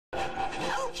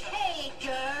Okay,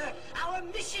 Gur, our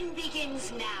mission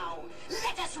begins now.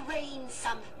 Let us rain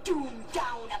some doom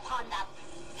down upon the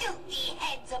filthy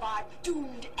heads of our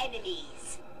doomed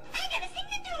enemies. I gotta sing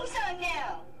the doom song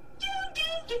now. Doom,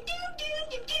 doom, doom, doom, doom,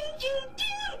 doom, doom,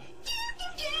 doom, doom,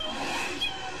 doom, doom.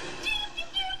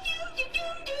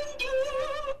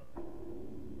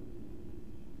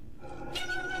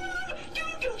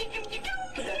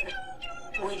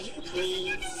 Would you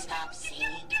please stop singing?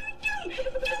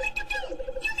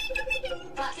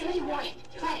 Proximity warning.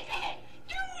 Planet ahead.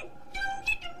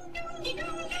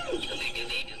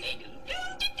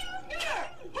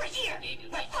 We're here.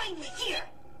 We're finally here.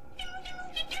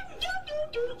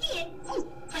 Ooh,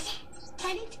 what's that?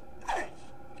 Planet Earth.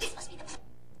 This must be the planet.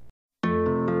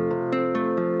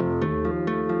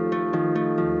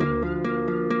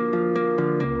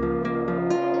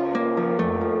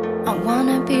 I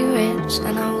wanna be rich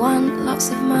and I want lots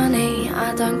of money.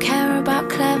 I don't care about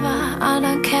clever, I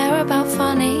don't care about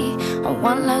funny. I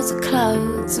want loads of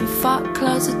clothes and fuck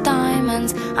loads of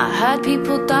diamonds. I heard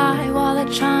people die while they're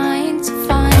trying to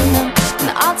find them. And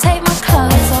I'll take my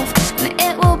clothes off and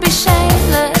it will be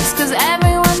shameless, cause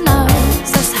everyone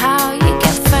knows that's how you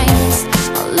get famous.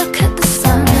 I'll look at the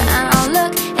sun and I'll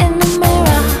look in the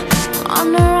mirror. I'm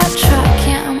on the right track,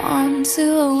 yeah, I'm on to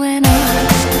a winner.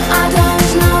 I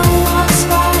don't know what's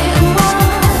right and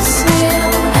what's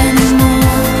real anymore.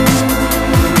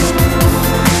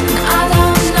 And I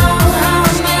don't know how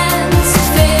I'm meant to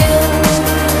feel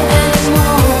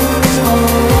anymore.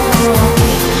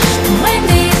 When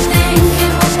do you think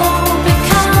it will all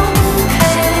become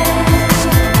clear?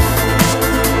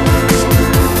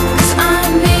 'Cause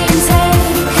I'm being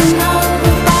taken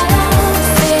over by the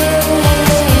fear.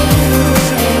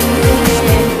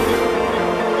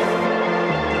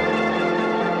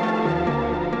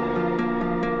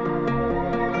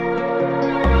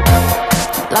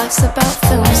 Life's about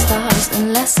film stars and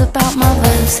less about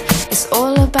mothers. It's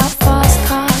all about fast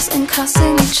cars and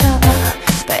cussing each other.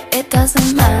 But it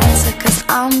doesn't matter, cause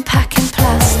I'm packing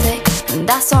plastic, and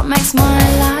that's what makes my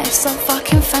life so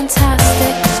fucking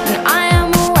fantastic. And I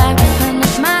am a weapon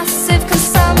of massive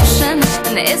consumption,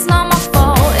 and it's not my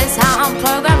fault, it's how I'm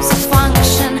programmed to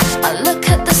function. I look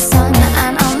at the sun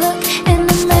and I look in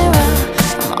the mirror.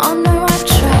 I'm on the right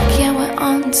track, yeah, we're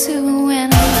on to a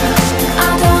winner.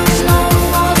 I don't know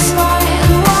what's right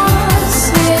and what's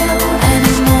real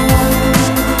anymore.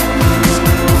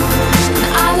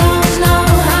 And I don't know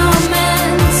how I'm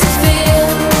meant to feel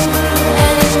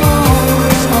anymore.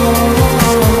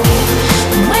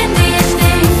 When do you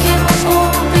think it will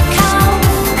all become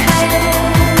clear?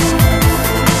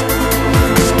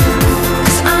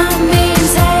 'Cause I'm being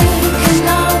taken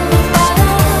over by the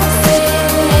fear.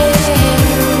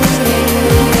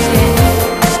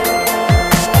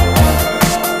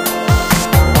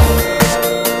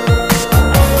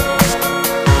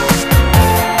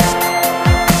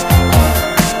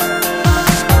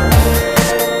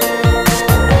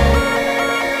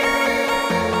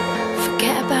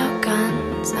 Forget about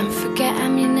guns and forget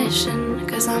ammunition,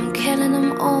 'cause I'm killing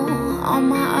them all on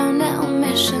my own little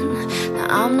mission. Now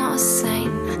I'm not a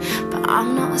saint, but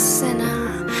I'm not a sinner,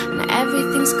 and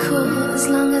everything's cool as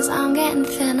long as I'm getting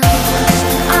thinner.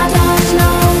 I don't